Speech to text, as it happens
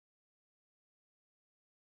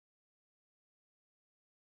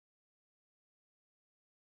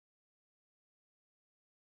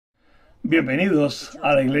Bienvenidos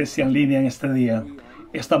a la iglesia en línea en este día.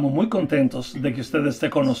 Estamos muy contentos de que usted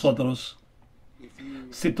esté con nosotros.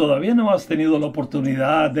 Si todavía no has tenido la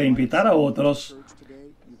oportunidad de invitar a otros,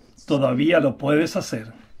 todavía lo puedes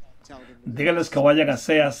hacer. Dígales que vayan a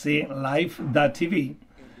caclive.tv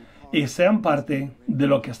y sean parte de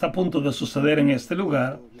lo que está a punto de suceder en este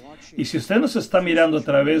lugar. Y si usted nos está mirando a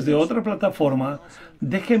través de otra plataforma,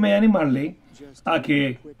 déjeme animarle a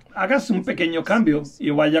que hagas un pequeño cambio y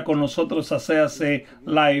vaya con nosotros a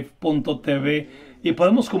caclive.tv y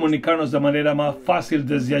podemos comunicarnos de manera más fácil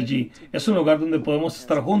desde allí. Es un lugar donde podemos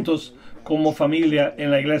estar juntos como familia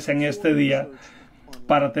en la iglesia en este día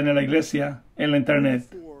para tener la iglesia en la internet.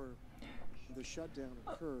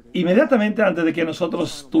 Inmediatamente antes de que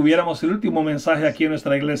nosotros tuviéramos el último mensaje aquí en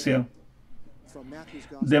nuestra iglesia,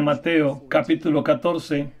 de Mateo capítulo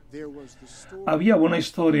 14, había una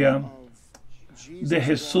historia de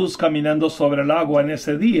Jesús caminando sobre el agua. En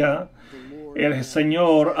ese día, el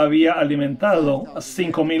Señor había alimentado a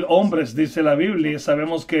 5,000 hombres, dice la Biblia.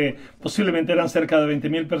 Sabemos que posiblemente eran cerca de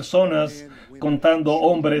 20,000 personas, contando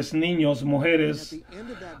hombres, niños, mujeres.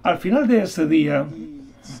 Al final de ese día,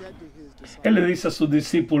 Él le dice a sus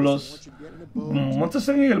discípulos: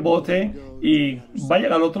 móntense en el bote y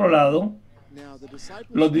vayan al otro lado.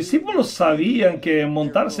 Los discípulos sabían que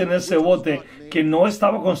montarse en ese bote, que no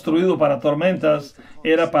estaba construido para tormentas,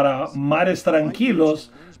 era para mares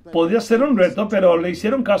tranquilos, podía ser un reto, pero le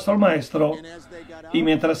hicieron caso al maestro. Y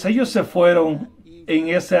mientras ellos se fueron en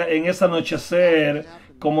ese anochecer,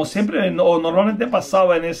 como siempre o normalmente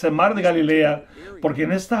pasaba en ese mar de Galilea, porque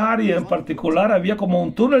en esta área en particular había como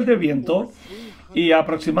un túnel de viento, y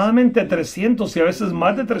aproximadamente 300 y a veces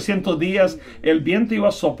más de 300 días el viento iba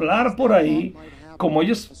a soplar por ahí. Como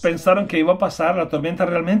ellos pensaron que iba a pasar, la tormenta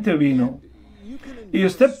realmente vino. Y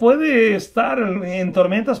usted puede estar en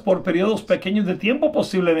tormentas por periodos pequeños de tiempo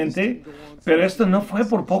posiblemente, pero esto no fue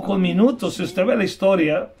por pocos minutos. Si usted ve la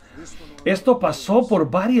historia, esto pasó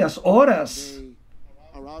por varias horas.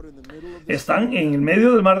 Están en el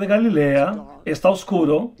medio del mar de Galilea, está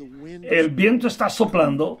oscuro, el viento está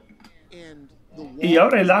soplando, y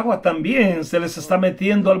ahora el agua también se les está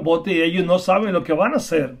metiendo al bote y ellos no saben lo que van a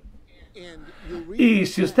hacer. Y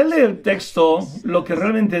si usted lee el texto, lo que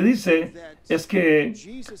realmente dice es que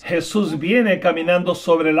Jesús viene caminando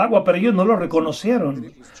sobre el agua, pero ellos no lo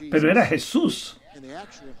reconocieron. Pero era Jesús.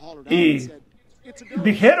 Y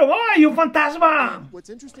dijeron: ¡ay, un fantasma!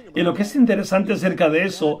 Y lo que es interesante acerca de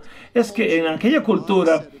eso es que en aquella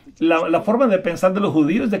cultura, la forma de pensar de los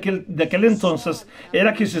judíos de aquel entonces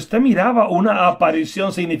era que si usted miraba una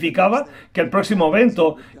aparición, significaba que el próximo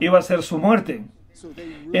evento iba a ser su muerte.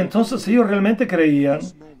 Entonces ellos realmente creían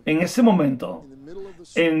en ese momento,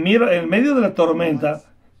 en medio de la tormenta,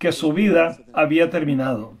 que su vida había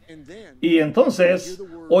terminado. Y entonces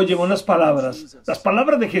oyen unas palabras, las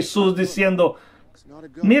palabras de Jesús diciendo: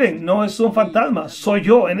 miren, no es un fantasma, soy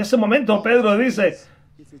yo. En ese momento Pedro dice: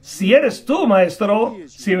 si eres tú, maestro,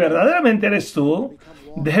 si verdaderamente eres tú,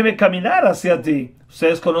 déjeme caminar hacia ti.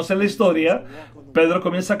 Ustedes conocen la historia. Pedro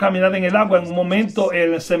comienza a caminar en el agua. En un momento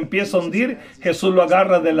él se empieza a hundir. Jesús lo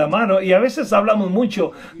agarra de la mano. Y a veces hablamos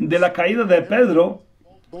mucho de la caída de Pedro,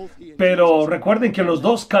 pero recuerden que los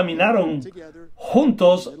dos caminaron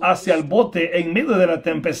juntos hacia el bote en medio de la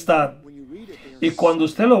tempestad. Y cuando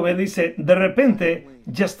usted lo ve, dice, de repente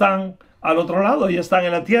ya están al otro lado, ya están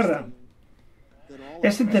en la tierra.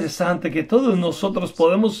 Es interesante que todos nosotros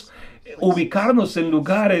podemos ubicarnos en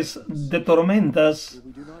lugares de tormentas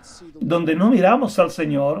donde no miramos al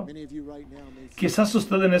Señor. Quizás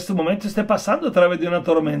usted en este momento esté pasando a través de una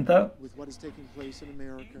tormenta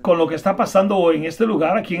con lo que está pasando o en este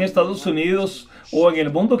lugar, aquí en Estados Unidos o en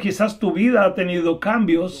el mundo. Quizás tu vida ha tenido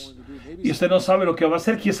cambios y usted no sabe lo que va a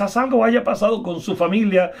hacer. Quizás algo haya pasado con su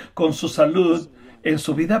familia, con su salud, en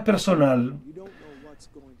su vida personal.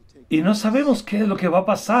 Y no sabemos qué es lo que va a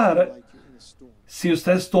pasar si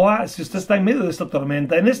usted está en medio de esta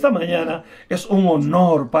tormenta. En esta mañana es un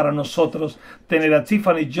honor para nosotros tener a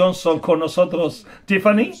Tiffany Johnson con nosotros.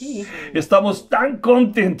 Tiffany, estamos tan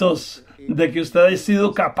contentos de que usted haya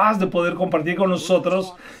sido capaz de poder compartir con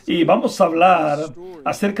nosotros, y vamos a hablar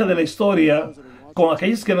acerca de la historia con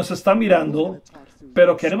aquellos que nos están mirando,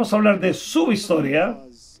 pero queremos hablar de su historia,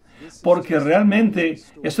 porque realmente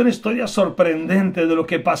es una historia sorprendente de lo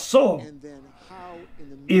que pasó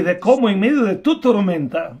y de cómo en medio de tu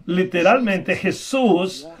tormenta, literalmente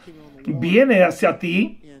Jesús viene hacia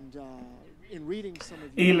ti.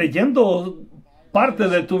 Y leyendo parte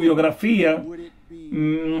de tu biografía,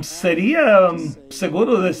 sería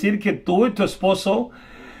seguro decir que tú y tu esposo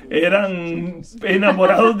eran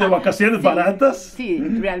enamorados de vacaciones baratas. Sí,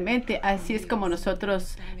 realmente así es como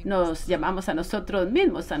nosotros nos llamamos a nosotros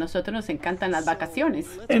mismos. A nosotros nos encantan las vacaciones.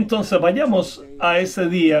 Entonces vayamos a ese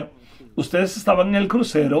día. Ustedes estaban en el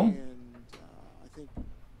crucero.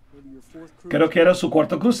 Creo que era su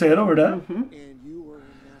cuarto crucero, ¿verdad?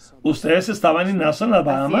 Ustedes estaban en Nassau, en las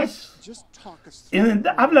Bahamas.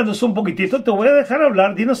 Háblanos un poquitito, te voy a dejar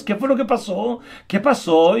hablar. Dinos qué fue lo que pasó, qué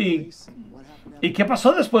pasó y qué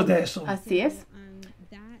pasó después de eso. Así es.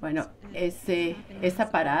 Bueno,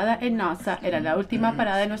 esa parada en Nassau era la última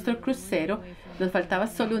parada de nuestro crucero. Nos faltaba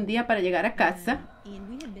solo un día para llegar a casa.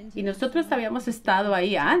 Y nosotros habíamos estado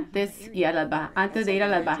ahí antes de ir a las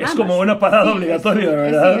Bahamas. Es como una parada obligatoria,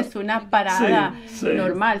 ¿verdad? Sí, es una parada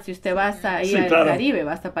normal. Si usted vas a ir al Caribe,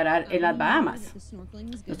 vas a parar en las Bahamas.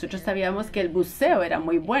 Nosotros sabíamos que el buceo era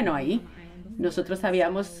muy bueno ahí. Nosotros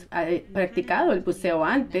habíamos practicado el buceo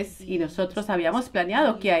antes y nosotros habíamos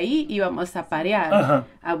planeado que ahí íbamos a parear,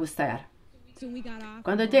 a bucear.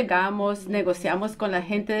 Cuando llegamos, negociamos con la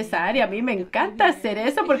gente de esa área. A mí me encanta hacer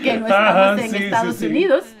eso porque no estamos en Estados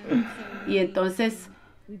Unidos. Y entonces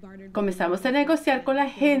comenzamos a negociar con la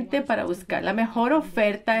gente para buscar la mejor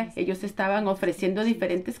oferta. Ellos estaban ofreciendo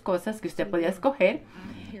diferentes cosas que usted podía escoger.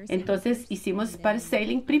 Entonces hicimos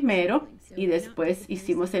parasailing primero y después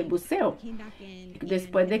hicimos el buceo.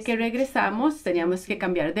 Después de que regresamos, teníamos que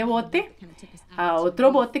cambiar de bote a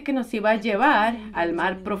otro bote que nos iba a llevar al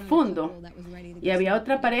mar profundo. Y había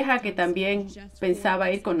otra pareja que también pensaba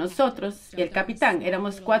ir con nosotros. Y el capitán,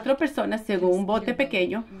 éramos 4 personas en un bote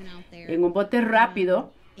pequeño, en un bote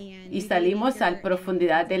rápido. Y salimos a la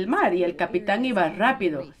profundidad del mar y el capitán iba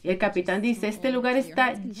rápido. Y el capitán dice, este lugar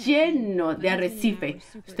está lleno de arrecife.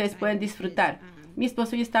 Ustedes pueden disfrutar. Mi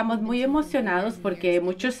esposo y yo estamos muy emocionados porque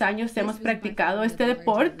muchos años hemos practicado este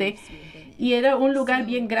deporte y era un lugar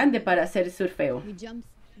bien grande para hacer surfeo.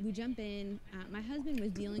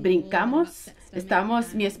 Brincamos,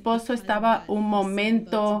 mi esposo estaba un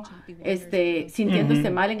momento sintiéndose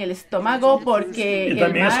mal en el estómago porque y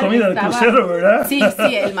también es comida del crucero, ¿verdad? Sí,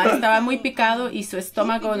 el mar estaba muy picado y su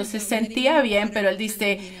estómago no se sentía bien, pero él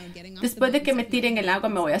dice, después de que me tiren el agua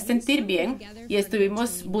me voy a sentir bien. Y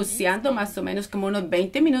estuvimos buceando más o menos como unos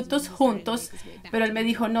 20 minutos juntos, pero él me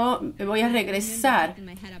dijo, no, me voy a regresar.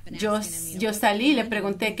 Yo salí y le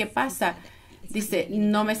pregunté, ¿qué pasa? Dice,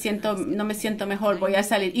 no me siento mejor, voy a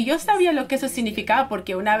salir. Y yo sabía lo que eso significaba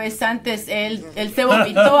porque una vez antes él se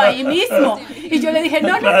vomitó ahí mismo. Y yo le dije,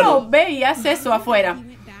 no, ve y haz eso afuera.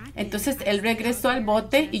 Entonces él regresó al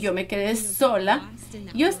bote y yo me quedé sola.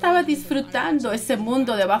 Yo estaba disfrutando ese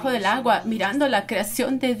mundo debajo del agua, mirando la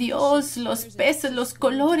creación de Dios, los peces, los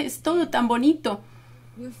colores, todo tan bonito.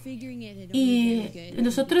 Y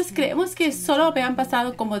nosotros creemos que solo habían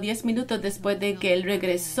pasado como 10 minutos después de que él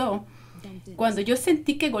regresó, cuando yo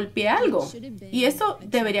sentí que golpeé algo. Y eso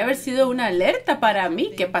debería haber sido una alerta para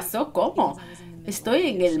mí. ¿Qué pasó? ¿Cómo? Estoy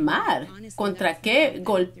en el mar. ¿Contra qué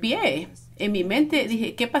golpeé? En mi mente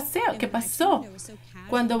dije, ¿qué pasó?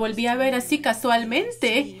 Cuando volví a ver así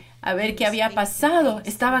casualmente, a ver qué había pasado,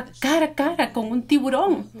 estaba cara a cara con un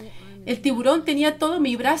tiburón. El tiburón tenía todo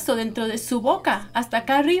mi brazo dentro de su boca, hasta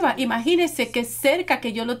acá arriba. Imagínense qué cerca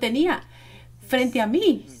que yo lo tenía, frente a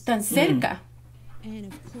mí, tan cerca.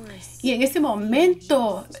 Y en ese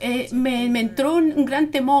momento me entró un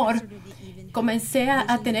gran temor. Comencé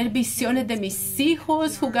a tener visiones de mis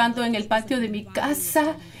hijos jugando en el patio de mi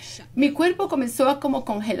casa. Mi cuerpo comenzó a como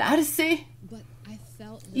congelarse.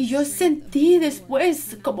 Y yo sentí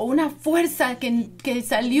después como una fuerza que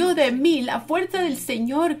salió de mí, la fuerza del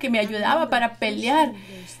Señor que me ayudaba para pelear.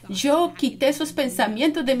 Yo quité esos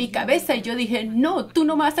pensamientos de mi cabeza y yo dije, no, tú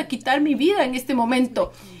no vas a quitar mi vida en este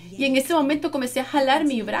momento. Y en ese momento comencé a jalar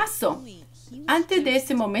mi brazo. Antes de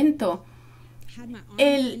ese momento,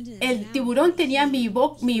 el tiburón tenía mi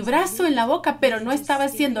brazo en la boca, pero no estaba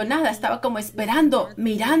haciendo nada. Estaba como esperando,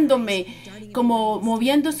 mirándome, como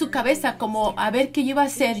moviendo su cabeza, como a ver qué iba a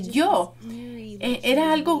hacer yo.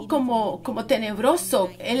 Era algo como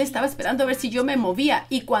tenebroso. Él estaba esperando a ver si yo me movía.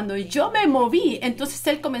 Y cuando yo me moví, entonces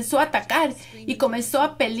él comenzó a atacar y comenzó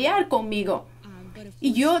a pelear conmigo.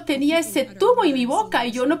 Y yo tenía ese tubo en mi boca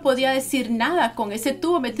y yo no podía decir nada con ese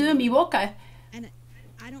tubo metido en mi boca.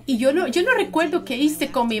 Y yo no recuerdo qué hice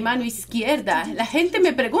con mi mano izquierda. La gente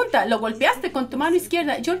me pregunta, ¿lo golpeaste con tu mano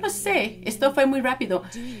izquierda? Yo no sé, esto fue muy rápido.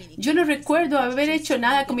 Yo no recuerdo haber hecho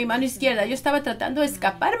nada con mi mano izquierda. Yo estaba tratando de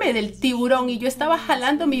escaparme del tiburón y yo estaba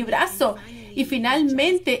jalando mi brazo. Y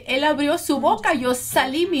finalmente él abrió su boca, yo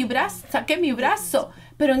saqué mi brazo.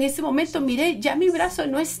 Pero en ese momento miré, ya mi brazo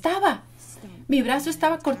no estaba. Mi brazo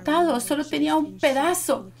estaba cortado, solo tenía un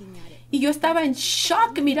pedazo. Y yo estaba en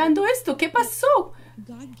shock mirando esto. ¿Qué pasó?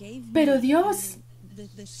 Pero Dios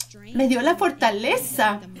me dio la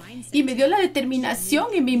fortaleza y me dio la determinación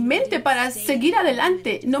en mi mente para seguir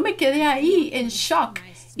adelante. No me quedé ahí en shock.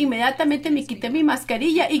 Inmediatamente me quité mi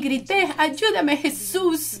mascarilla y grité, ayúdame,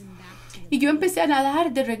 Jesús. Y yo empecé a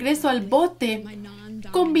nadar de regreso al bote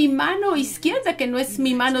con mi mano izquierda, que no es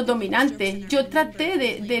mi mano dominante. Yo traté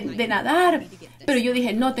de nadar, pero yo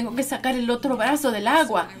dije, no, tengo que sacar el otro brazo del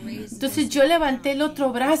agua. Entonces yo levanté el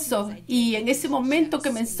otro brazo y en ese momento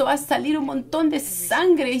comenzó a salir un montón de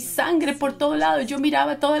sangre y sangre por todo lado. Yo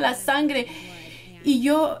miraba toda la sangre y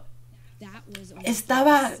yo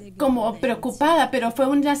estaba como preocupada, pero fue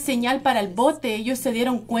una señal para el bote. Ellos se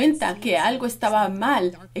dieron cuenta que algo estaba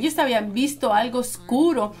mal. Ellos habían visto algo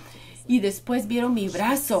oscuro y después vieron mi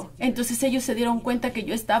brazo. Entonces ellos se dieron cuenta que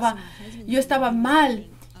yo estaba mal.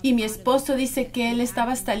 Y mi esposo dice que él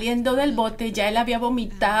estaba saliendo del bote, ya él había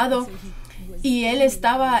vomitado y él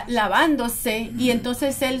estaba lavándose. Y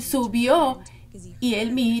entonces él subió y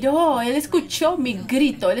él miró, él escuchó mi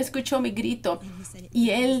grito. Y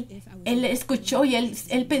él escuchó y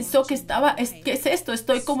él pensó que ¿qué es esto?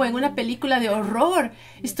 Estoy como en una película de horror.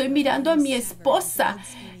 Estoy mirando a mi esposa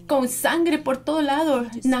con sangre por todo lado,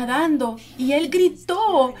 nadando. Y él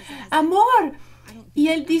gritó, amor. Y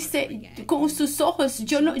él dice con sus ojos,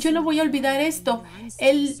 yo no voy a olvidar esto.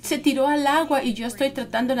 Él se tiró al agua y yo estoy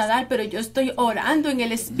tratando de nadar, pero yo estoy orando en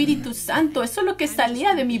el Espíritu Santo. Eso es lo que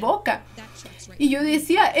salía de mi boca. Y yo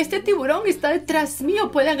decía, este tiburón está detrás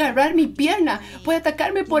mío, puede agarrar mi pierna, puede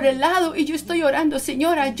atacarme por el lado. Y yo estoy orando,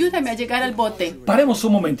 Señor, ayúdame a llegar al bote. Paremos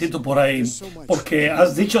un momentito por ahí, porque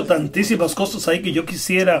has dicho tantísimas cosas ahí que yo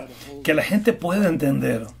quisiera que la gente pueda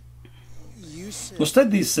entender. Usted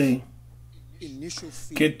dice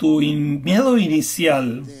que tu miedo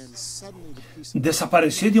inicial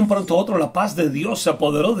desapareció y de un pronto a otro la paz de Dios se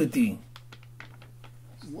apoderó de ti.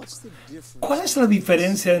 ¿Cuál es la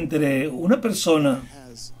diferencia entre una persona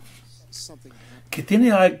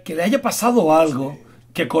que le haya pasado algo,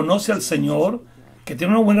 que conoce al Señor, que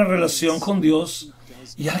tiene una buena relación con Dios,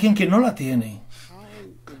 y alguien que no la tiene?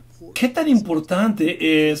 ¿Qué tan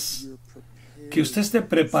importante es que usted esté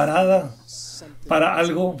preparada para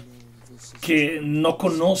algo que no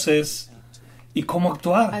conoces y cómo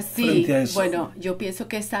actuar frente a eso? Bueno, yo pienso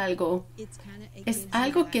que es algo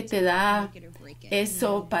que te da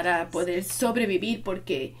eso para poder sobrevivir,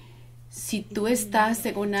 porque si tú estás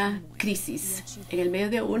en una crisis, en el medio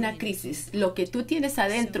de una crisis, lo que tú tienes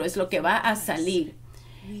adentro es lo que va a salir.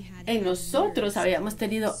 En nosotros habíamos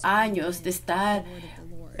tenido años de estar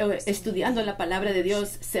estudiando la palabra de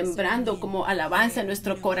Dios, sembrando como alabanza en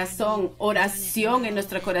nuestro corazón, oración en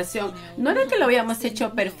nuestro corazón. No era que lo habíamos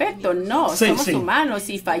hecho perfecto, no, somos humanos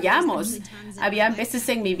y fallamos. Había veces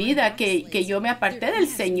en mi vida que yo me aparté del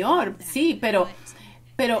Señor, sí, pero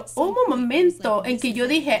hubo un momento en que yo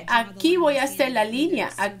dije, aquí voy a hacer la línea,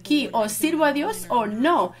 aquí o sirvo a Dios o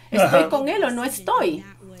no, estoy con Él o no estoy.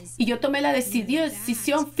 Y yo tomé la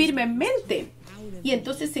decisión firmemente. Y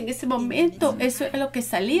entonces en ese momento eso es lo que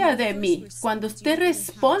salía de mí. Cuando usted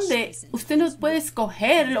responde, usted no puede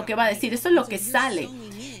escoger lo que va a decir, eso es lo que sale.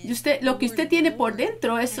 Y lo que usted tiene por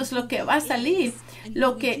dentro, eso es lo que va a salir.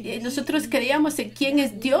 Lo que nosotros creíamos en quién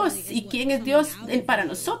es Dios y quién es Dios para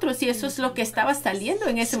nosotros, y eso es lo que estaba saliendo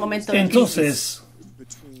en ese momento. Entonces,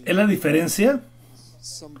 ¿es la diferencia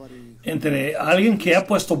entre alguien que ha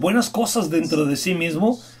puesto buenas cosas dentro de sí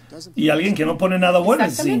mismo y alguien que no pone nada bueno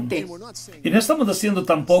en sí? Y no estamos diciendo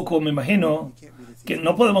tampoco, me imagino, que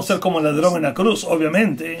no podemos ser como el ladrón en la cruz,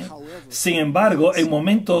 obviamente. Sin embargo, en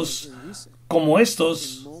momentos como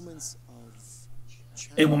estos,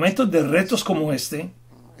 en momentos de retos como este,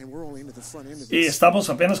 y estamos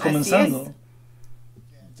apenas comenzando,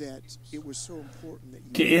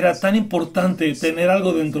 que era tan importante tener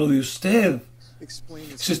algo dentro de usted.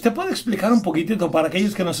 Si usted puede explicar un poquitito para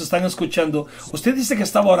aquellos que nos están escuchando. Usted dice que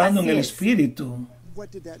estaba orando en el Espíritu.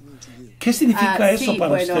 ¿Qué significa eso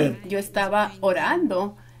para usted? Yo estaba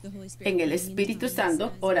orando en el Espíritu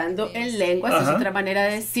Santo, orando en lenguas, es otra manera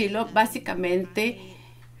de decirlo. Básicamente,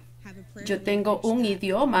 yo tengo un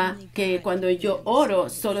idioma que cuando yo oro,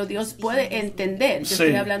 solo Dios puede entender. Yo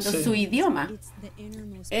estoy hablando su idioma.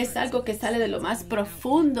 Es algo que sale de lo más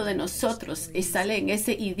profundo de nosotros y sale en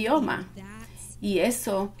ese idioma. Y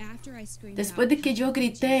eso, después de que yo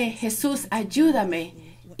grité, Jesús, ayúdame,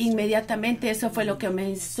 inmediatamente eso fue lo que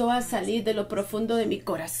comenzó a salir de lo profundo de mi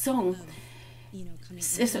corazón.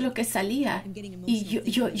 Eso es lo que salía. Y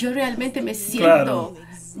yo realmente me siento...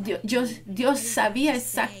 Dios sabía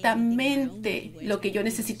exactamente lo que yo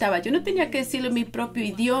necesitaba. Yo no tenía que decirlo en mi propio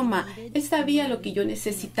idioma. Él sabía lo que yo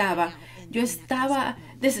necesitaba. Yo estaba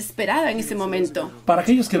desesperada en ese momento. Para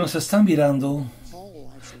aquellos que nos están mirando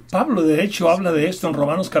Pablo, de hecho, habla de esto en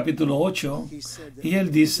Romanos capítulo 8, y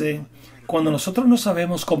él dice, cuando nosotros no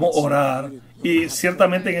sabemos cómo orar, y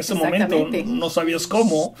ciertamente en ese momento no sabías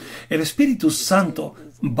cómo, el Espíritu Santo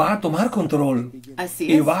va a tomar control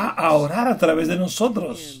y va a orar a través de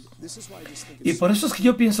nosotros. Y por eso es que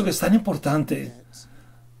yo pienso que es tan importante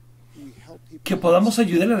que podamos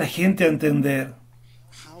ayudar a la gente a entender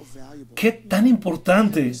qué tan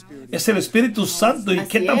importante es el Espíritu Santo y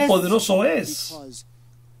qué tan poderoso es.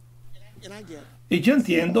 Y yo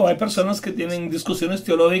entiendo, hay personas que tienen discusiones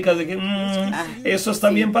teológicas de que eso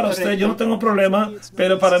está bien para usted, yo no tengo problema,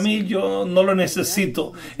 pero para mí yo no lo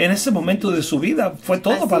necesito. En ese momento de su vida fue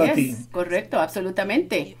todo para ti. Correcto,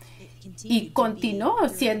 absolutamente. Y continuó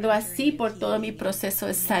siendo así por todo mi proceso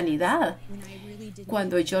de sanidad.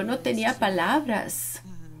 Cuando yo no tenía palabras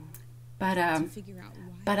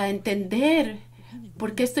para entender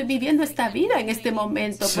por qué estoy viviendo esta vida en este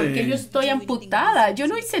momento, por qué yo estoy amputada. Yo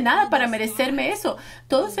no hice nada para merecerme eso.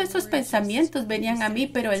 Todos esos pensamientos venían a mí,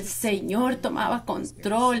 pero el Señor tomaba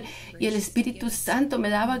control y el Espíritu Santo me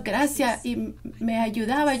daba gracia y me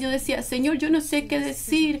ayudaba. Yo decía, Señor, yo no sé qué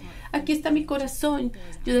decir. Aquí está mi corazón.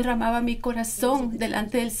 Yo derramaba mi corazón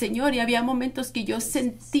delante del Señor y había momentos que yo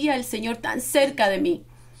sentía al Señor tan cerca de mí.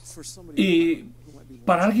 Y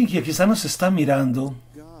para alguien que quizá nos está mirando,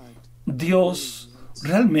 Dios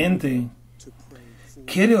realmente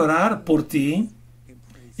quiere orar por ti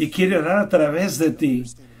y quiere orar a través de ti.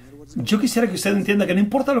 Yo quisiera que usted entienda que no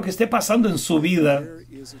importa lo que esté pasando en su vida,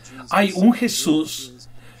 hay un Jesús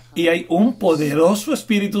y hay un poderoso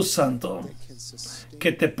Espíritu Santo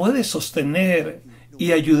que te puede sostener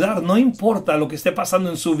y ayudar, no importa lo que esté pasando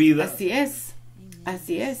en su vida. Así es,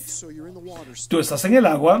 así es. Tú estás en el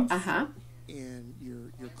agua,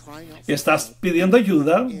 estás pidiendo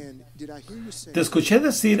ayuda. Te escuché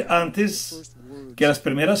decir antes que las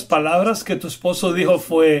primeras palabras que tu esposo dijo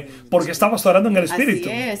fue porque estabas orando en el Espíritu.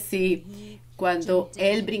 Así es, sí. Cuando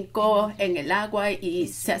él brincó en el agua y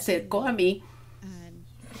se acercó a mí,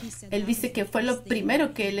 él dice que fue lo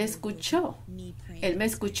primero que él escuchó. Él me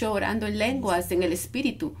escuchó orando en lenguas, en el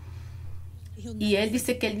Espíritu. Y él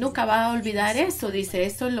dice que él nunca va a olvidar eso. Dice,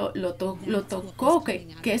 eso lo tocó, que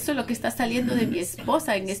eso es lo que está saliendo de mi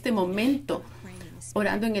esposa en este momento,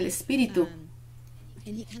 orando en el Espíritu.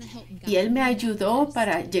 Y él me ayudó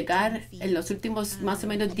para llegar en los últimos más o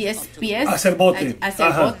menos 10 pies. Hacer bote.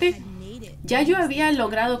 Hacer bote. Ya yo había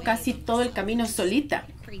logrado casi todo el camino solita.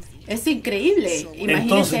 Es increíble. Imagínense.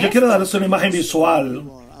 Entonces, yo quiero darles una imagen visual.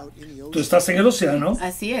 Tú estás en el océano.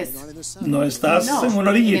 Así es. No estás en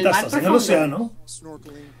una orillita, estás en el océano.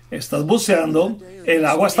 Estás buceando. El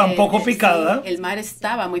agua está un poco picada. El mar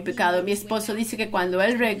estaba muy picado. Mi esposo dice que cuando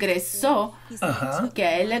él regresó, que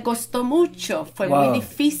a él le costó mucho. Fue muy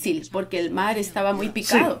difícil porque el mar estaba muy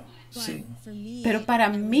picado. Sí. Pero para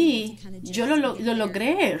mí, yo lo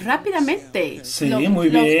logré rápidamente. Sí, muy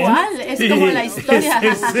bien. Lo cual es como la historia.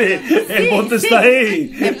 El bote está ahí.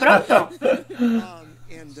 De pronto.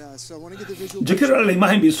 Yo quiero dar la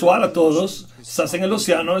imagen visual a todos. Estás en el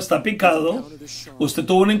océano, está picado. Usted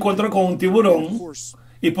tuvo un encuentro con un tiburón.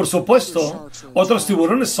 Y por supuesto, otros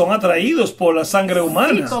tiburones son atraídos por la sangre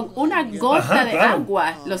humana. Sí, con una gota de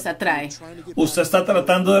agua los atrae. Usted está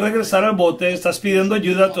tratando de regresar al bote, estás pidiendo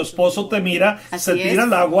ayuda, tu esposo te mira, se tira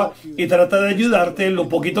al agua y trata de ayudarte lo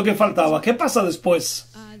poquito que faltaba. ¿Qué pasa después?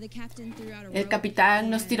 El capitán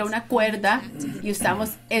nos tiró una cuerda y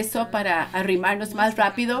usamos eso para arrimarnos más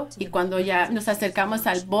rápido. Y cuando ya nos acercamos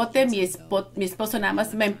al bote, mi esposo nada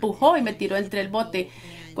más me empujó y me tiró entre el bote.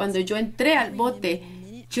 Cuando yo entré al bote,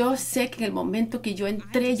 yo sé que en el momento que yo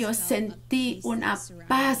entré, yo sentí una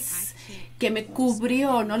paz que me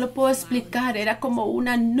cubrió. No lo puedo explicar. Era como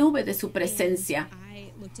una nube de su presencia.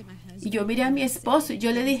 Y yo miré a mi esposo y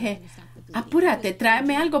yo le dije, apúrate,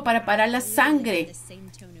 tráeme algo para parar la sangre.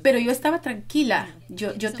 Pero yo estaba tranquila.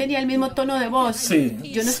 Yo tenía el mismo tono de voz. Sí,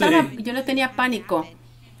 yo no tenía pánico.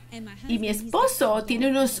 Y mi esposo tiene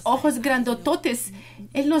unos ojos grandototes.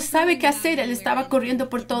 Él no sabe qué hacer. Él estaba corriendo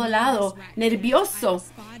por todo lado, nervioso.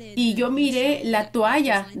 Y yo miré la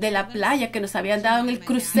toalla de la playa que nos habían dado en el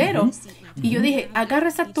crucero. Y yo dije, agarra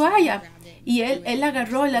esa toalla. Y él la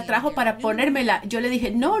agarró y la trajo para ponérmela. Yo le dije,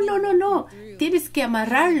 no, tienes que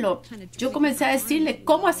amarrarlo. Yo comencé a decirle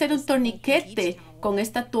cómo hacer un torniquete con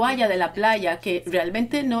esta toalla de la playa, que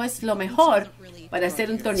realmente no es lo mejor para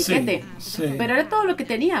hacer un torniquete. Sí. Pero era todo lo que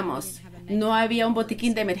teníamos. No había un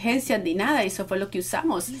botiquín de emergencia ni nada, eso fue lo que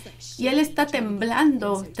usamos. Y él está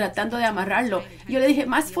temblando, tratando de amarrarlo. Yo le dije,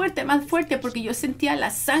 más fuerte, porque yo sentía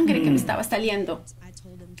la sangre que me estaba saliendo.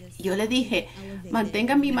 Yo le dije,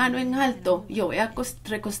 mantenga mi mano en alto, yo voy a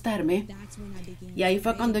recostarme. Y ahí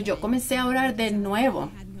fue cuando yo comencé a orar de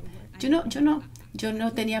nuevo. Yo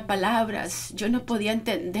no tenía palabras, yo no podía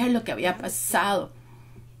entender lo que había pasado.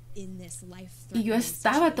 Y yo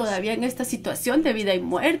estaba todavía en esta situación de vida y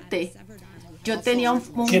muerte. Yo tenía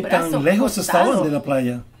un ¿Qué brazo tan lejos cortado. estaban de la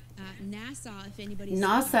playa?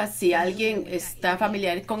 NASA, si alguien está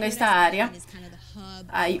familiar con esta área,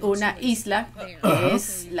 hay una isla que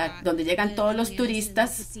es donde llegan todos los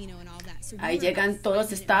turistas. Ahí llegan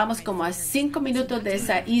todos, estábamos como a 5 minutos de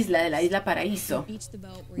esa isla, de la isla Paraíso.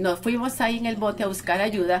 Nos fuimos ahí en el bote a buscar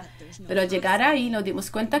ayuda, pero al llegar ahí nos dimos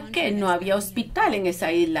cuenta que no había hospital en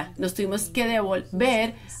esa isla. Nos tuvimos que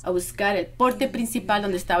devolver a buscar el porte principal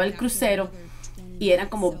donde estaba el crucero y eran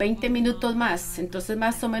como 20 minutos más. Entonces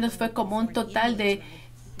más o menos fue como un total de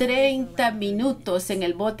 30 minutos en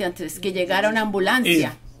el bote antes que llegara una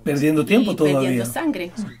ambulancia. Y perdiendo tiempo todavía. Perdiendo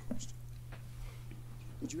sangre.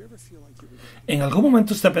 ¿En algún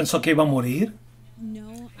momento usted pensó que iba a morir?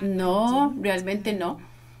 No, realmente no.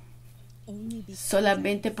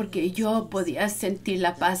 Solamente porque yo podía sentir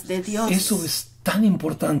la paz de Dios. Eso es tan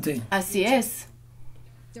importante. Así es.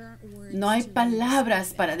 No hay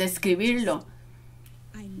palabras para describirlo.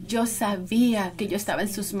 Yo sabía que yo estaba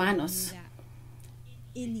en sus manos.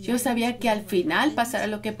 Yo sabía que al final, pasara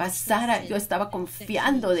lo que pasara, yo estaba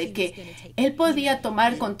confiando de que Él podía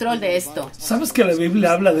tomar control de esto. ¿Sabes que la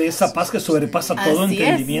Biblia habla de esa paz que sobrepasa todo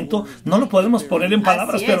entendimiento? No lo podemos poner en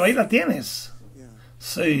palabras, pero ahí la tienes.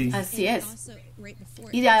 Sí. Así es.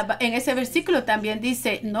 Y en ese versículo también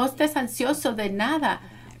dice, no estés ansioso de nada,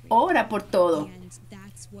 ora por todo.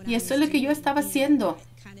 Y eso es lo que yo estaba haciendo.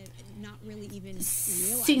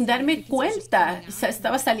 Sin darme cuenta,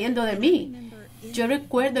 estaba saliendo de mí. Yo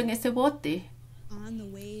recuerdo en ese bote,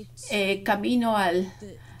 camino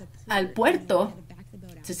al puerto,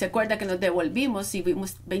 si se acuerda que nos devolvimos y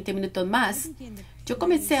vimos 20 minutos más, yo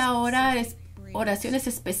comencé a orar oraciones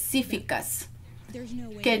específicas,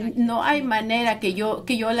 que no hay manera que yo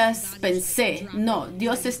las pensé. No,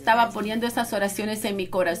 Dios estaba poniendo esas oraciones en mi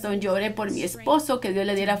corazón. Yo oré por mi esposo, que Dios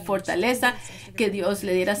le diera fortaleza, que Dios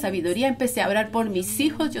le diera sabiduría. Empecé a orar por mis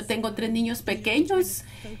hijos. Yo tengo 3 niños pequeños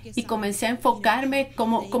y comencé a enfocarme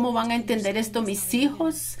cómo van a entender esto mis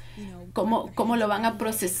hijos, cómo lo van a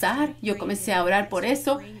procesar. Yo comencé a orar por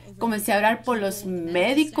eso. Comencé a orar por los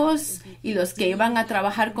médicos y los que iban a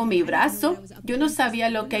trabajar con mi brazo. Yo no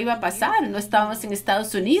sabía lo que iba a pasar. No estábamos en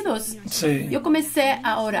Estados Unidos. Sí. Yo comencé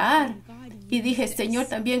a orar y dije, Señor,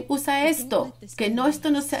 también usa esto, que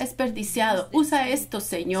esto no sea desperdiciado. Usa esto,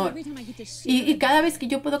 Señor. Y cada vez que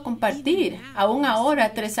yo puedo compartir, aún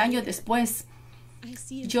ahora, 3 años después,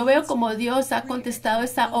 yo veo como Dios ha contestado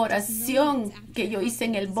esa oración que yo hice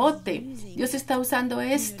en el bote. Dios está usando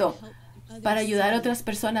esto para ayudar a otras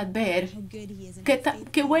personas a ver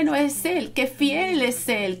qué bueno es Él, qué fiel es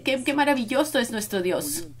Él, qué maravilloso es nuestro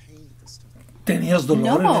Dios. ¿Tenías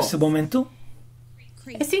dolor en ese momento?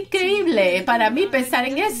 Es increíble para mí pensar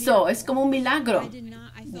en eso, es como un milagro.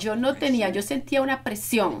 Yo sentía una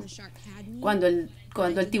presión. Cuando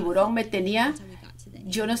el tiburón me tenía,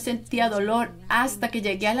 yo no sentía dolor hasta que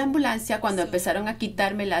llegué a la ambulancia cuando empezaron a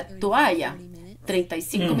quitarme la toalla.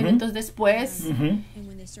 35 minutos después,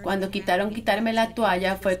 cuando quitarme la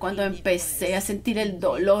toalla, fue cuando empecé a sentir el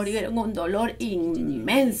dolor, y era un dolor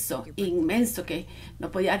inmenso, que no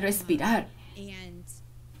podía respirar.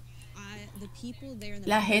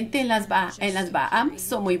 La gente en las Bahamas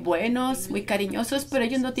son muy buenos, muy cariñosos, pero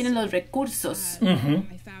ellos no tienen los recursos.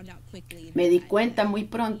 Me di cuenta muy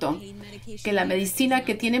pronto que la medicina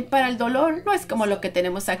que tienen para el dolor no es como lo que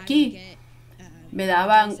tenemos aquí. Me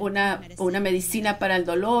daban una medicina para el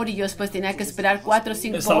dolor y yo después tenía que esperar 4 o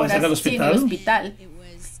 5 horas en el hospital.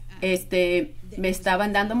 Me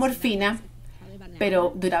estaban dando morfina,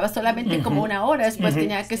 pero duraba solamente como 1 hora. Después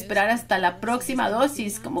tenía que esperar hasta la próxima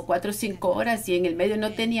dosis, como 4 o 5 horas, y en el medio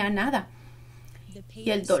no tenía nada. Y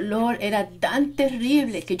el dolor era tan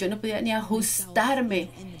terrible que yo no podía ni ajustarme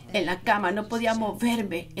en la cama, no podía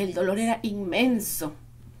moverme. El dolor era inmenso.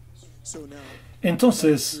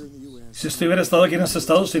 Entonces, si usted hubiera estado aquí en los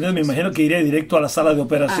Estados Unidos, me imagino que iría directo a la sala de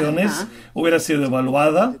operaciones. Ajá. Hubiera sido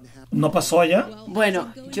evaluada. ¿No pasó allá?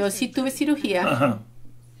 Bueno, yo sí tuve cirugía. Ajá.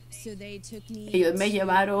 Ellos me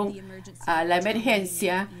llevaron a las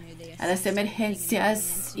emergencias,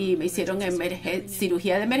 y me hicieron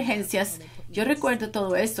cirugía de emergencias. Yo recuerdo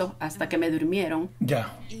todo eso hasta que me durmieron.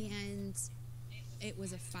 Ya.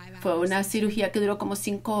 Fue una cirugía que duró como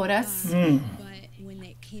 5 horas.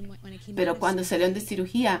 Pero cuando salieron de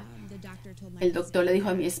cirugía, el doctor le dijo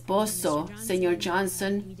a mi esposo, señor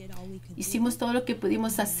Johnson, hicimos todo lo que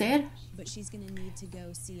pudimos hacer,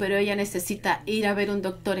 pero ella necesita ir a ver un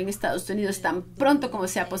doctor en Estados Unidos tan pronto como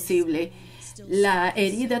sea posible. La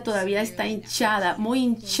herida todavía está hinchada, muy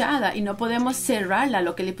hinchada, y no podemos cerrarla.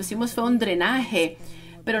 Lo que le pusimos fue un drenaje,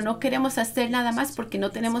 pero no queremos hacer nada más porque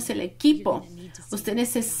no tenemos el equipo. Usted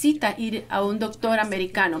necesita ir a un doctor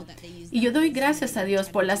americano. Y yo doy gracias a Dios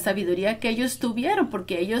por la sabiduría que ellos tuvieron,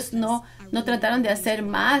 porque ellos no trataron de hacer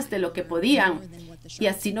más de lo que podían. Y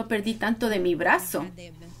así no perdí tanto de mi brazo.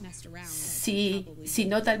 Si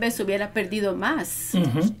no, tal vez hubiera perdido más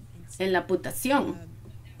en la amputación.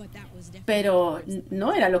 Pero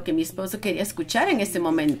no era lo que mi esposo quería escuchar en ese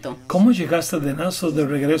momento. ¿Cómo llegaste de Nazo de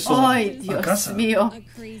regreso ¡Ay, Dios a casa? mío!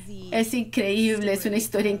 Es increíble, es una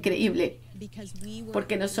historia increíble.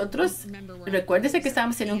 Porque nosotros, recuérdese que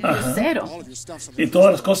estábamos en un crucero. Y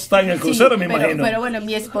todas las cosas están en el crucero, me imagino. Pero bueno,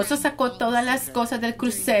 mi esposo sacó todas las cosas del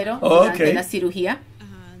crucero durante la cirugía.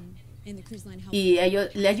 Y ellos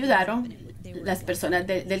le ayudaron. Las personas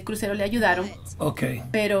del crucero le ayudaron.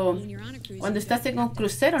 Pero cuando estás en un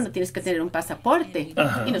crucero no tienes que tener un pasaporte.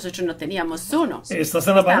 Y nosotros no teníamos uno. ¿Estás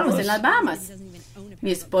en las Bahamas? Estábamos en las Bahamas. Mi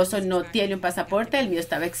esposo no tiene un pasaporte, el mío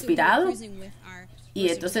estaba expirado. Y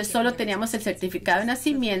entonces solo teníamos el certificado de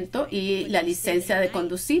nacimiento y la licencia de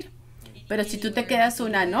conducir. Pero si tú te quedas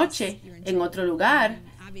una noche en otro lugar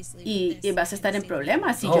y vas a estar en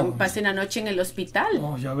problemas. Y yo pasé una noche en el hospital.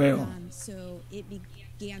 Ya veo.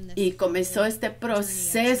 Y comenzó este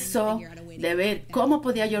proceso de ver cómo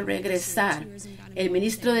podía yo regresar. El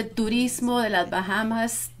ministro de Turismo de las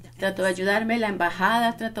Bahamas trató de ayudarme, la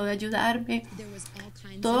embajada trató de ayudarme.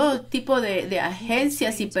 Todo tipo de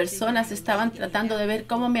agencias y personas estaban tratando de ver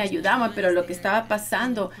cómo me ayudaban, pero lo que estaba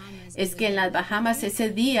pasando es que en las Bahamas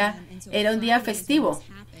ese día era un día festivo,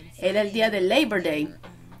 era el día del Labor Day.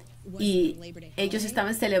 Y ellos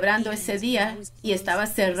estaban celebrando ese día y estaba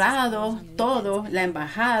cerrado todo, la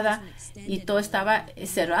embajada, y todo estaba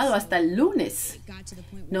cerrado hasta el lunes.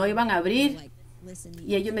 No iban a abrir.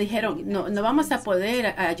 Y ellos me dijeron, no vamos a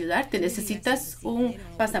poder ayudarte, necesitas un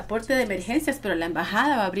pasaporte de emergencias, pero la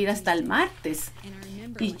embajada va a abrir hasta el martes.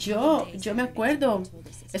 Y yo me acuerdo,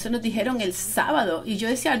 eso nos dijeron el sábado, y yo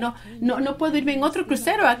decía, no puedo irme en otro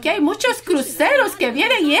crucero, aquí hay muchos cruceros que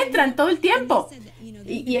vienen y entran todo el tiempo.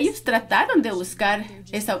 Y ellos trataron de buscar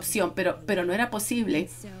esa opción, pero no era posible.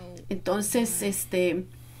 Entonces,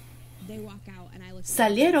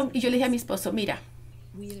 salieron y yo le dije a mi esposo, mira,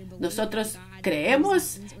 nosotros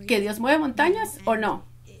creemos que Dios mueve montañas o no.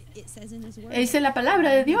 Dice la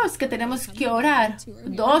palabra de Dios que tenemos que orar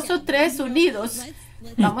 2 o 3 unidos.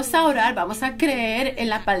 Vamos a orar, vamos a creer en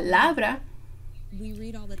la palabra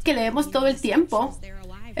que leemos todo el tiempo.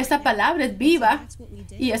 Esta palabra es viva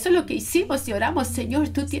y eso es lo que hicimos y oramos. Señor,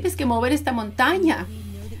 tú tienes que mover esta montaña.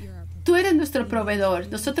 Tú eres nuestro proveedor.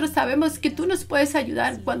 Nosotros sabemos que tú nos puedes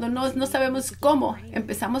ayudar cuando no sabemos cómo.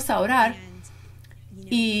 Empezamos a orar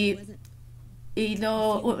y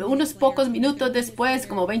unos pocos minutos después,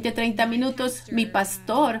 como 20, 30 minutos, mi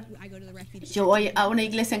pastor, yo voy a una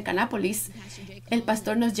iglesia en Canápolis, el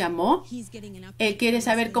pastor nos llamó. Él quiere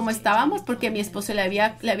saber cómo estábamos porque mi esposo le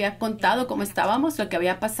había contado cómo estábamos, lo que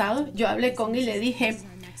había pasado. Yo hablé con él y le dije,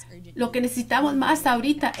 lo que necesitamos más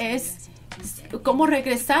ahorita es cómo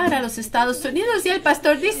regresar a los Estados Unidos. Y el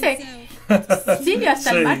pastor dice, sí,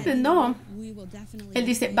 hasta el martes no. Él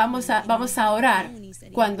dice, vamos a orar.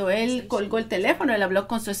 Cuando él colgó el teléfono, él habló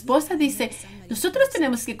con su esposa, dice, nosotros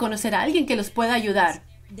tenemos que conocer a alguien que los pueda ayudar.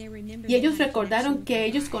 Y ellos recordaron que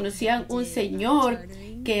ellos conocían un señor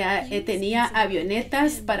que tenía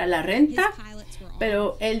avionetas para la renta,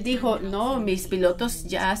 pero él dijo, no, mis pilotos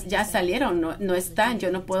ya salieron, no están,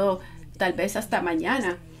 yo no puedo, tal vez hasta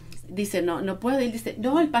mañana. Dice, no puedo. Él dice,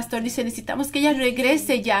 no, el pastor dice, necesitamos que ella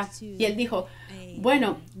regrese ya. Y él dijo,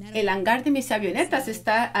 bueno, el hangar de mis avionetas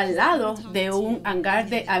está al lado de un hangar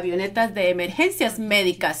de avionetas de emergencias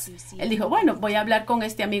médicas. Él dijo, bueno, voy a hablar con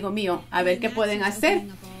este amigo mío, a ver qué pueden hacer.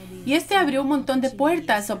 Y abrió un montón de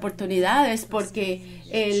puertas, oportunidades, porque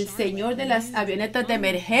el señor de las avionetas de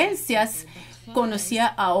emergencias conocía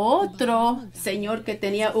a otro señor que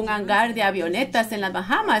tenía un hangar de avionetas en las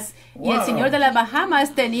Bahamas. Y el señor de las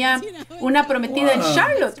Bahamas tenía una prometida en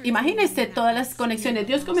Charlotte. Imagínense todas las conexiones.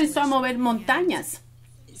 Dios comenzó a mover montañas.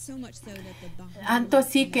 Tanto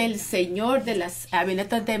así que el señor de las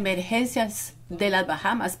avionetas de emergencias de las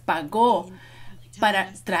Bahamas pagó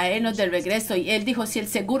para traernos de regreso. Y él dijo, si el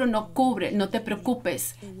seguro no cubre, no te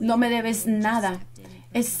preocupes, no me debes nada.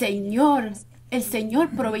 El Señor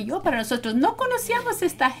proveyó para nosotros. No conocíamos a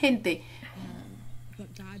esta gente,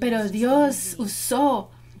 pero Dios usó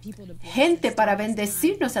gente para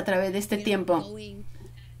bendecirnos a través de este tiempo.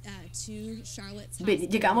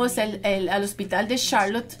 Llegamos al hospital de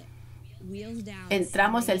Charlotte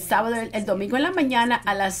entramos el sábado, el domingo en la mañana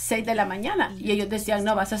a las 6 de la mañana. Y ellos decían,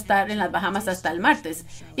 no, vas a estar en las Bahamas hasta el martes.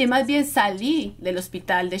 Y más bien salí del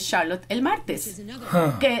hospital de Charlotte el martes,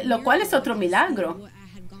 lo cual es otro milagro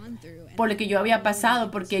por lo que yo había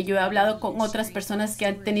pasado, porque yo he hablado con otras personas que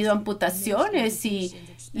han tenido amputaciones y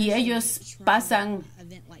ellos pasan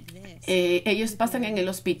en el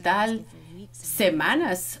hospital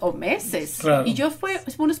semanas o meses. Claro. Y yo fue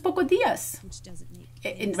unos pocos días.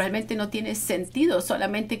 Realmente no tiene sentido,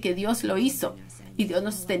 solamente que Dios lo hizo. Y Dios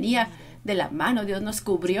nos tenía de la mano, Dios nos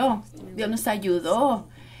cubrió, Dios nos ayudó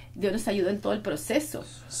en todo el proceso.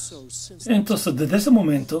 Entonces, desde ese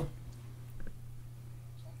momento,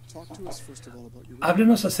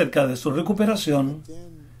 háblenos acerca de su recuperación,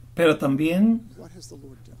 pero también,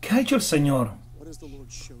 ¿qué ha hecho el Señor?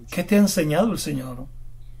 ¿Qué te ha enseñado el Señor?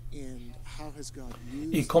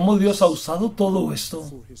 ¿Y cómo Dios ha usado todo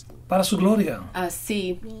esto para su gloria?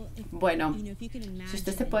 Así, bueno, si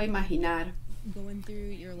usted se puede imaginar,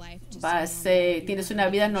 tienes una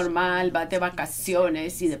vida normal, vas de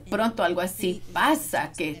vacaciones y de pronto algo así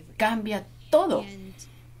pasa que cambia todo.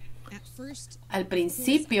 Al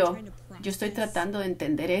principio, yo estoy tratando de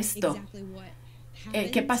entender esto.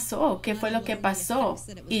 ¿Qué pasó? ¿Qué fue lo que pasó?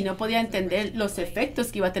 Y no podía entender los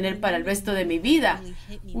efectos que iba a tener para el resto de mi vida.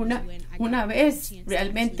 Una vez,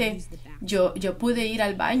 realmente, yo pude ir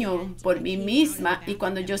al baño por mí misma, y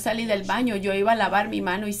cuando yo salí del baño, yo iba a lavar mi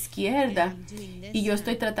mano izquierda, y yo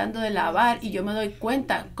estoy tratando de lavar, y yo me doy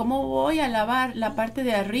cuenta, ¿cómo voy a lavar la parte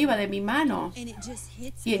de arriba de mi mano?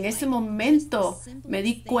 Y en ese momento me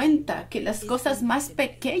di cuenta que las cosas más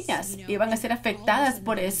pequeñas iban a ser afectadas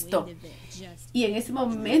por esto. Y en ese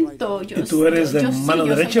momento y tú eres de mano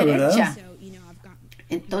derecha, ¿verdad?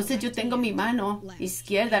 Entonces yo tengo mi mano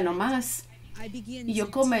izquierda nomás. Y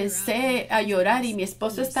yo comencé a llorar, y mi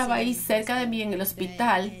esposo estaba ahí cerca de mí en el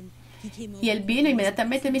hospital. Y él vino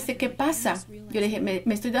inmediatamente y me dice, ¿qué pasa? Yo le dije,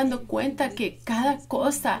 me estoy dando cuenta que cada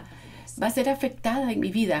cosa va a ser afectada en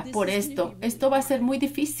mi vida por esto. Esto va a ser muy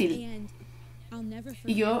difícil.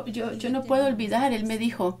 Y yo no puedo olvidar, él me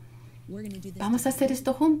dijo, vamos a hacer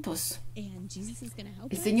esto juntos.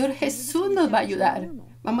 El Señor Jesús nos va a ayudar.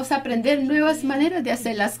 Vamos a aprender nuevas maneras de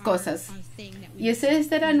hacer las cosas. Y ese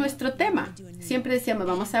era nuestro tema. Siempre decíamos,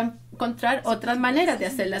 vamos a encontrar otras maneras de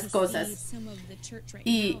hacer las cosas.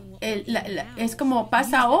 Y es como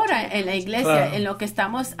pasa ahora en la iglesia, claro, en lo que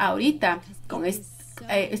estamos ahorita.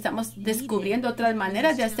 Estamos descubriendo otras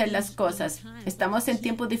maneras de hacer las cosas. Estamos en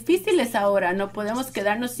tiempos difíciles ahora. No podemos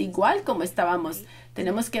quedarnos igual como estábamos.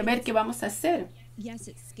 Tenemos que ver qué vamos a hacer.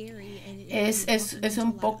 Es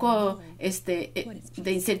un poco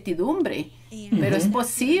de incertidumbre, pero es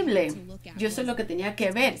posible. Yo eso es lo que tenía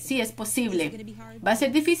que ver. Sí, es posible. ¿Va a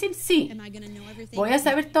ser difícil? Sí. ¿Voy a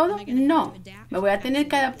saber todo? No. ¿Me voy a tener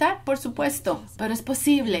que adaptar? Por supuesto, pero es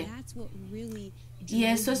posible. Y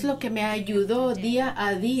eso es lo que me ayudó día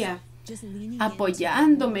a día,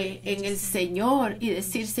 apoyándome en el Señor y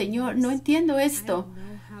decir, Señor, no entiendo esto,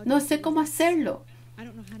 no sé cómo hacerlo,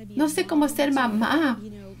 no sé cómo ser mamá.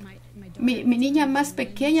 Mi niña más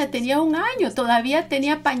pequeña tenía 1 año, todavía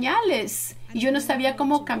tenía pañales. Y yo no sabía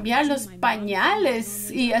cómo cambiar los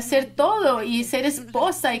pañales y hacer todo, y ser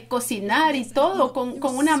esposa y cocinar y todo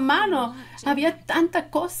con una mano. Había tanta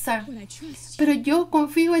cosa. Pero yo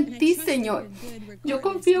confío en ti, Señor. Yo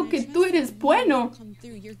confío que tú eres bueno.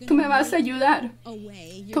 Tú me vas a ayudar.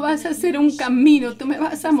 Tú vas a hacer un camino. Tú me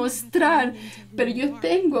vas a mostrar. Pero yo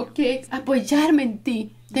tengo que apoyarme en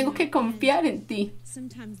ti. Tengo que confiar en ti.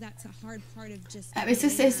 A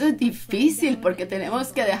veces eso es difícil porque tenemos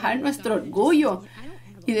que dejar nuestro orgullo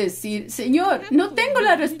y decir, Señor, no tengo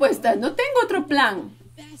la respuesta, no tengo otro plan.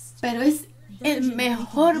 Pero es el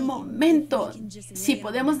mejor momento si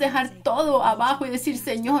podemos dejar todo abajo y decir,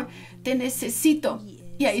 Señor, te necesito.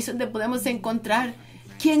 Y ahí es donde podemos encontrar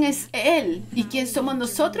quién es Él y quién somos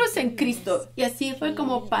nosotros en Cristo. Y así fue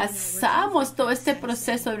como pasamos todo este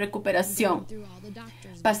proceso de recuperación.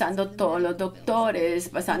 Pasando todos los doctores,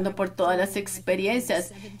 pasando por todas las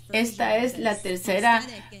experiencias. Esta es la tercera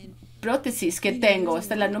prótesis que tengo.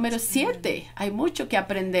 Esta es la número 7. Hay mucho que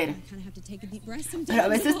aprender. Pero a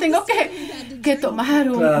veces tengo que tomar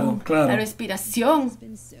la respiración.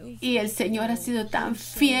 Y el Señor ha sido tan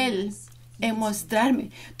fiel en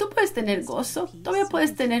mostrarme. Tú puedes tener gozo, todavía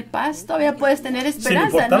puedes tener paz, todavía puedes tener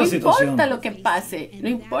esperanza. No importa lo que pase, no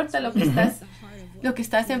importa lo que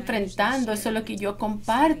estás enfrentando, eso es lo que yo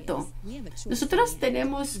comparto. Nosotros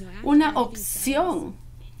tenemos una opción.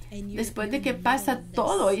 Después de que pasa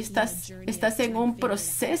todo y estás en un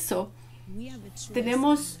proceso,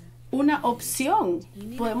 tenemos una opción.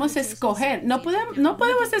 Podemos escoger. No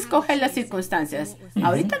podemos escoger las circunstancias.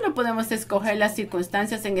 Ahorita no podemos escoger las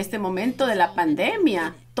circunstancias en este momento de la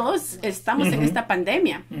pandemia. Todos estamos en esta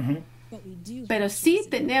pandemia. Pero sí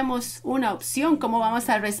tenemos una opción, cómo vamos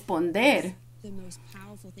a responder.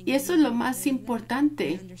 Y eso es lo más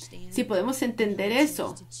importante. Si podemos entender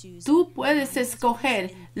eso, tú puedes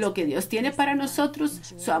escoger lo que Dios tiene para nosotros,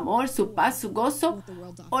 su amor, su paz, su gozo,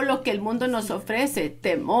 o lo que el mundo nos ofrece,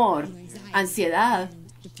 temor, ansiedad,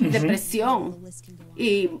 depresión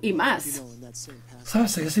y más.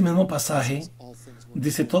 ¿Sabes? En ese mismo pasaje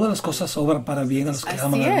dice, todas las cosas obran para bien a los que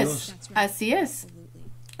aman a Dios. Así es.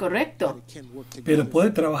 Correcto. Pero puede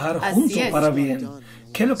trabajar juntos para bien.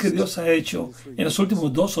 ¿Qué es lo que Dios ha hecho en los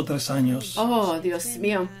últimos 2 o 3 años? Oh, Dios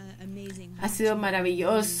mío. Ha sido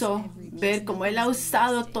maravilloso ver cómo Él ha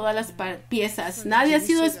usado todas las piezas. Nadie ha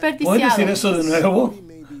sido desperdiciado. ¿Puedes decir eso de nuevo?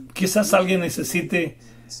 Quizás alguien necesite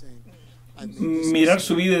mirar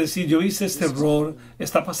su vida y decir, yo hice este error,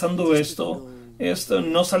 está pasando esto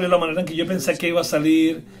no salió de la manera en que yo pensé que iba a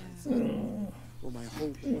salir.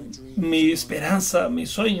 Mi esperanza, mi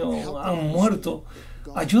sueño han muerto.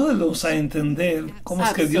 Ayúdalos a entender cómo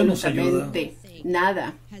es que Dios nos ayuda.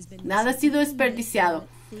 Nada ha sido desperdiciado.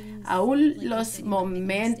 Aún los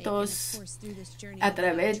momentos a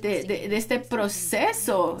través de este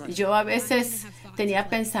proceso, yo a veces tenía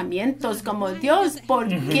pensamientos como, Dios, ¿por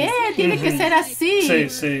qué tiene que ser así?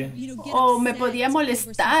 Sí. O me podía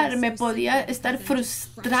molestar, me podía estar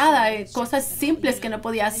frustrada en cosas simples que no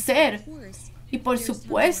podía hacer. Y por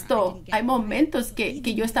supuesto, hay momentos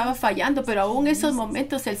que yo estaba fallando, pero aún esos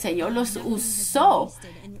momentos el Señor los usó.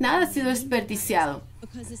 Nada ha sido desperdiciado.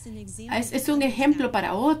 Es un ejemplo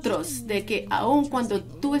para otros de que aún cuando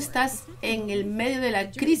tú estás en el medio de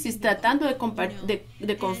la crisis tratando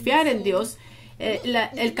de confiar en Dios,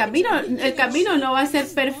 el camino no va a ser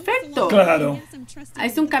perfecto. Claro.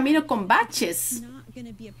 Es un camino con baches.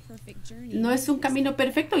 No es un camino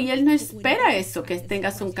perfecto y Él no espera eso, que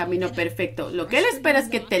tengas un camino perfecto. Lo que Él espera es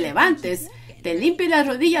que te levantes, te limpies las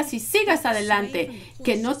rodillas y sigas adelante,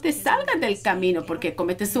 que no te salgas del camino porque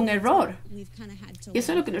cometes un error. Y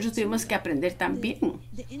eso es lo que nosotros tuvimos que aprender también.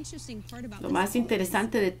 Lo más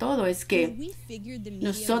interesante de todo es que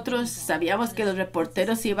nosotros sabíamos que los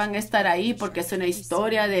reporteros iban a estar ahí porque es una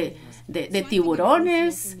historia de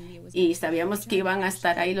tiburones. Y sabíamos que iban a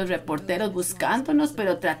estar ahí los reporteros buscándonos,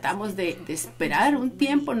 pero tratamos de esperar un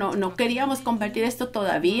tiempo. No queríamos compartir esto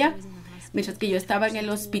todavía. Mientras que yo estaba en el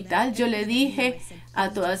hospital, yo le dije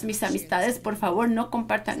a todas mis amistades, por favor, no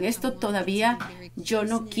compartan esto todavía. Yo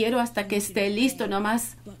no quiero hasta que esté listo.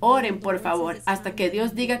 Nomás oren, por favor, hasta que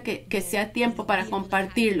Dios diga que sea tiempo para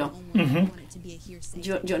compartirlo.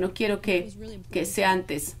 Yo no quiero que sea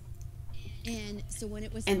antes.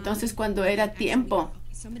 Entonces, cuando era tiempo,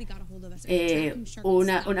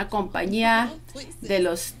 una compañía de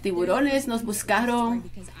los tiburones nos buscaron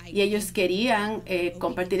y ellos querían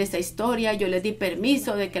compartir esta historia. Yo les di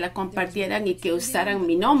permiso de que la compartieran y que usaran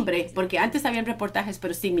mi nombre, porque antes habían reportajes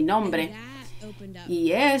pero sin mi nombre,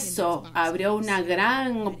 y eso abrió una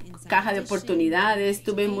gran caja de oportunidades.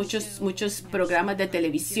 Tuve muchos programas de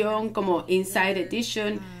televisión como Inside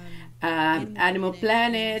Edition, Animal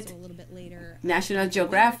Planet, National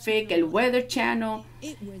Geographic, el Weather Channel.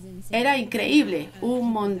 Era increíble.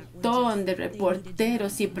 Un montón de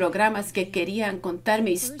reporteros y programas que querían contar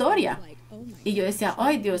mi historia. Y yo decía,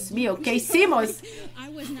 ay, Dios mío, ¿qué hicimos?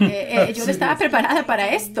 Yo no estaba preparada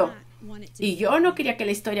para esto. Y yo no quería que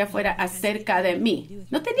la historia fuera acerca de mí.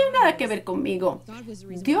 No tenía nada que ver conmigo.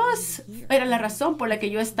 Dios era la razón por la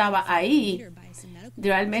que yo estaba ahí.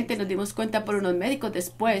 Realmente nos dimos cuenta por unos médicos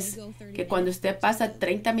después que cuando usted pasa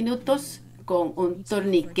 30 minutos con un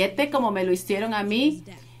torniquete como me lo hicieron a mí,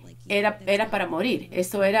 era para morir.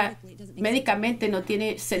 Eso era, médicamente no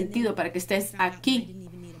tiene sentido para que estés aquí.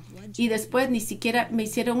 Y después ni siquiera me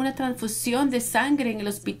hicieron una transfusión de sangre en el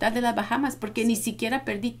hospital de las Bahamas porque ni siquiera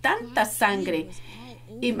perdí tanta sangre.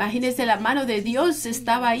 Imagínense, la mano de Dios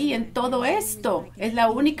estaba ahí en todo esto. Es la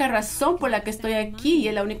única razón por la que estoy aquí y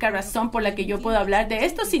es la única razón por la que yo puedo hablar de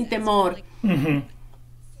esto sin temor.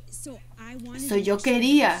 Yo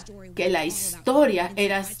quería que la historia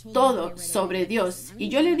era todo sobre Dios. Y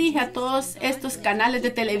yo le dije a todos estos canales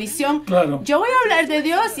de televisión, claro, yo voy a hablar de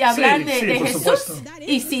Dios y hablar de Jesús. Supuesto.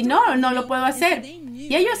 Y si no lo puedo hacer.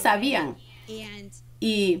 Y ellos sabían.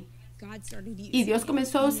 Y Dios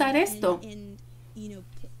comenzó a usar esto.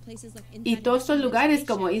 Y todos estos lugares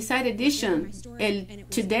como Inside Edition, el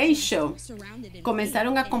Today Show,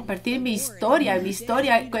 comenzaron a compartir mi historia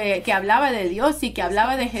que hablaba de Dios y que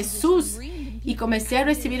hablaba de Jesús. y comencé a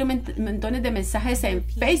recibir montones de mensajes en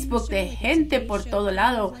Facebook de gente por todo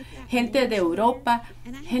lado, gente de Europa,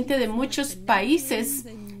 gente de muchos países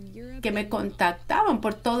que me contactaban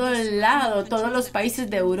por todo el lado, todos los países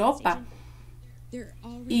de Europa.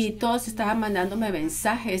 Y todos estaban mandándome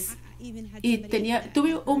mensajes. Y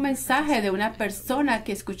tuve un mensaje de una persona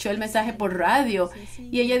que escuchó el mensaje por radio.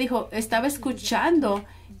 Y ella dijo, estaba escuchando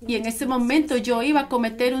y en ese momento yo iba a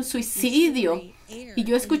cometer un suicidio. Y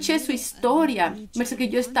yo escuché su historia. Me dice que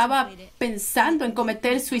yo estaba pensando en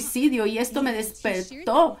cometer suicidio y esto me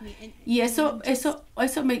despertó. Y eso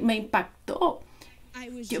me impactó.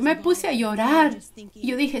 Yo me puse a llorar. Y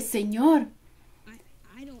yo dije, Señor,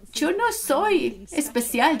 yo no soy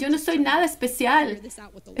especial, yo no soy nada especial.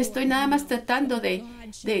 Estoy nada más tratando de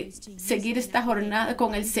seguir esta jornada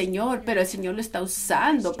con el Señor, pero el Señor lo está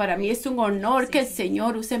usando. Para mí es un honor que el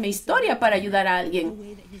Señor use mi historia para ayudar a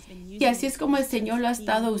alguien. Y así es como el Señor lo ha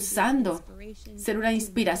estado usando. Ser una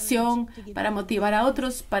inspiración para motivar a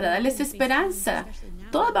otros, para darles esperanza.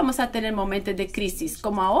 Todos vamos a tener momentos de crisis,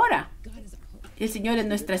 como ahora. El Señor es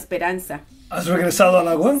nuestra esperanza. ¿Has regresado al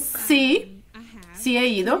agua? Sí he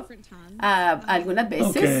ido algunas veces.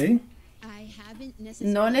 Okay.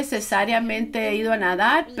 No necesariamente he ido a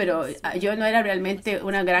nadar, pero yo no era realmente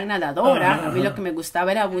una gran nadadora. A mí lo que me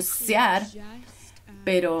gustaba era bucear.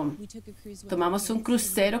 Pero tomamos un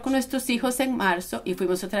crucero con nuestros hijos en marzo y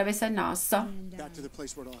fuimos otra vez a Nassau.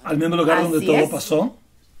 ¿Al mismo lugar donde todo pasó?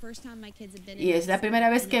 Y es la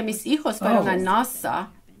primera vez que mis hijos fueron a Nassau.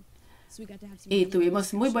 Y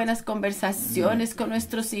tuvimos muy buenas conversaciones con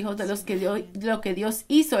nuestros hijos de lo que Dios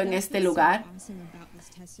hizo en este lugar.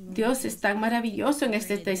 Dios es tan maravilloso en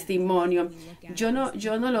este testimonio. Yo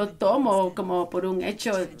no lo tomo como por un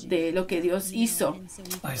hecho de lo que Dios hizo.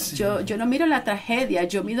 Yo no miro la tragedia,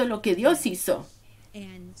 yo miro lo que Dios hizo.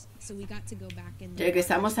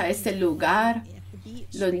 Regresamos a este lugar.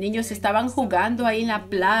 Los niños estaban jugando ahí en la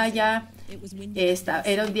playa.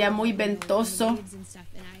 Era un día muy ventoso.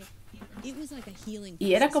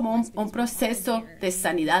 Y era como un proceso de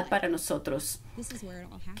sanidad para nosotros.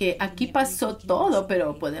 Que aquí pasó todo,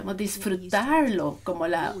 pero podemos disfrutarlo como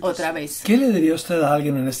la otra vez. ¿Qué le diría usted a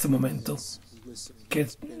alguien en este momento que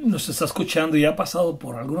nos está escuchando y ha pasado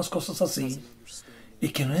por algunas cosas así y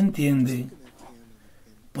que no entiende?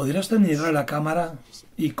 ¿Podría usted mirar a la cámara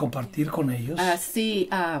y compartir con ellos? Sí.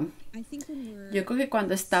 Yo creo que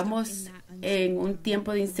cuando estamos en un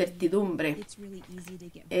tiempo de incertidumbre,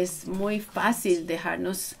 es muy fácil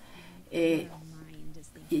dejarnos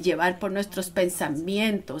llevar por nuestros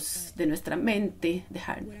pensamientos de nuestra mente.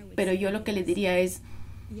 Pero yo lo que le diría es,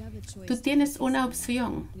 tú tienes una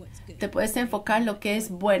opción. Te puedes enfocar en lo que es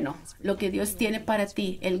bueno, lo que Dios tiene para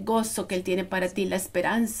ti, el gozo que Él tiene para ti, la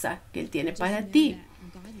esperanza que Él tiene para ti.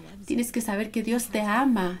 Tienes que saber que Dios te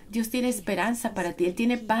ama, Dios tiene esperanza para ti, Él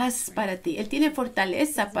tiene paz para ti, Él tiene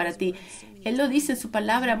fortaleza para ti. Él lo dice en su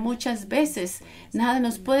palabra muchas veces. Nada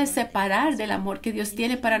nos puede separar del amor que Dios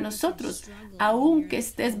tiene para nosotros. Aunque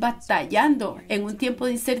estés batallando en un tiempo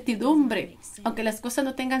de incertidumbre, aunque las cosas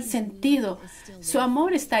no tengan sentido, su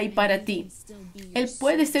amor está ahí para ti. Él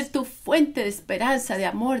puede ser tu fuente de esperanza, de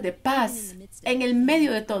amor, de paz, en el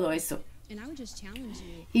medio de todo eso.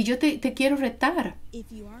 Y yo te quiero retar.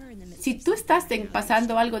 Si tú estás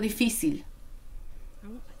pasando algo difícil,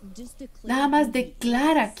 nada más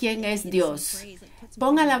declara quién es Dios.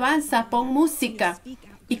 Pon alabanza, pon música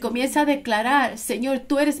y comienza a declarar, Señor,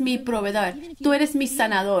 tú eres mi proveedor, tú eres mi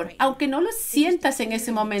sanador. Aunque no lo sientas en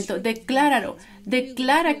ese momento, decláralo.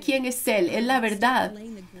 Declara quién es Él, es la verdad.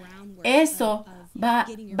 Eso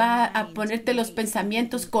va a ponerte los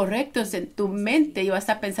pensamientos correctos en tu mente y vas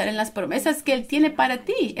a pensar en las promesas que Él tiene para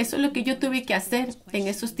ti. Eso es lo que yo tuve que hacer en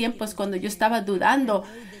esos tiempos cuando yo estaba dudando.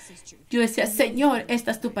 Yo decía, Señor,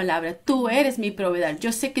 esta es tu palabra. Tú eres mi proveedor.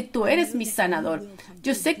 Yo sé que tú eres mi sanador.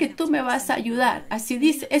 Yo sé que tú me vas a ayudar. Así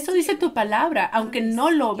dice, eso dice tu palabra, aunque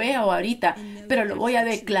no lo veo ahorita, pero lo voy a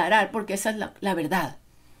declarar porque esa es la verdad.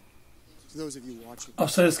 A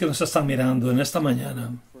ustedes que nos están mirando en esta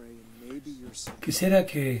mañana, quisiera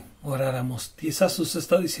que oráramos. Quizás usted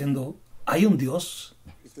está diciendo, ¿hay un Dios?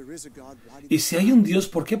 Y si hay un Dios,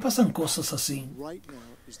 ¿por qué pasan cosas así?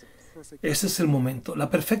 Ese es el momento, la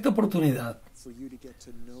perfecta oportunidad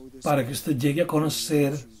para que usted llegue a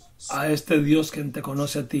conocer a este Dios que te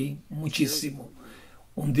conoce a ti muchísimo.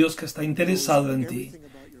 Un Dios que está interesado en ti,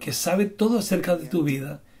 que sabe todo acerca de tu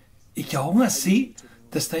vida y que aún así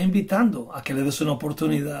te está invitando a que le des una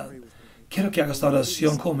oportunidad. Quiero que hagas esta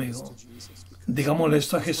oración conmigo. Digámosle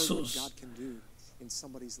esto a Jesús.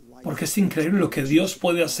 Porque es increíble lo que Dios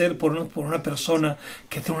puede hacer por una persona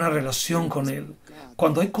que tiene una relación con Él.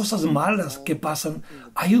 Cuando hay cosas malas que pasan,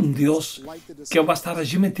 hay un Dios que va a estar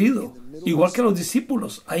allí metido. Igual que los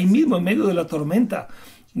discípulos, ahí mismo en medio de la tormenta,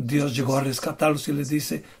 Dios llegó a rescatarlos y les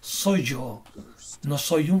dice, soy yo, no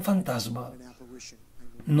soy un fantasma,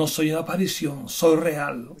 no soy una aparición, soy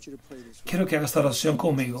real. Quiero que hagas esta oración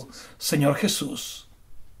conmigo. Señor Jesús,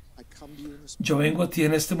 yo vengo a ti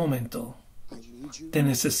en este momento. Te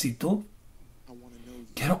necesito.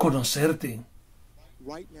 Quiero conocerte.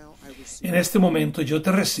 En este momento yo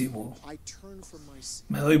te recibo.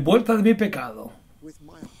 Me doy vuelta de mi pecado.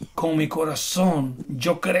 Con mi corazón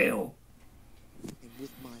yo creo.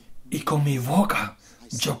 Y con mi boca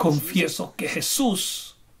yo confieso que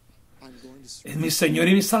Jesús es mi Señor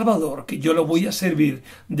y mi Salvador, que yo lo voy a servir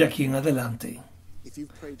de aquí en adelante.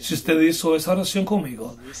 Si usted hizo esa oración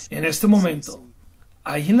conmigo, en este momento,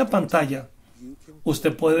 ahí en la pantalla,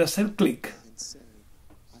 usted puede hacer clic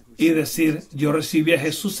y decir, yo recibí a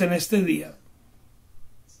Jesús en este día.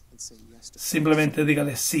 Simplemente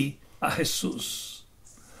dígale sí a Jesús.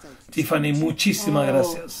 Tiffany, muchísimas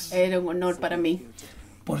gracias. Era un honor para mí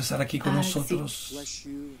por estar aquí con nosotros.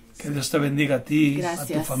 Sí. Que Dios te bendiga a ti,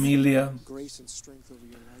 Gracias. a tu familia.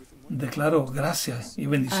 Declaro gracia y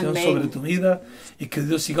bendición Amén. sobre tu vida y que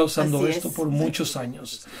Dios siga usando Así esto es. por muchos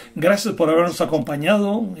años. Gracias por habernos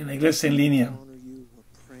acompañado en la iglesia en línea.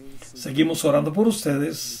 Seguimos orando por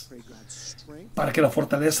ustedes para que la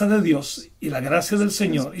fortaleza de Dios y la gracia del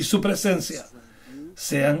Señor y su presencia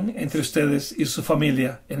sean entre ustedes y su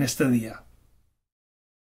familia en este día.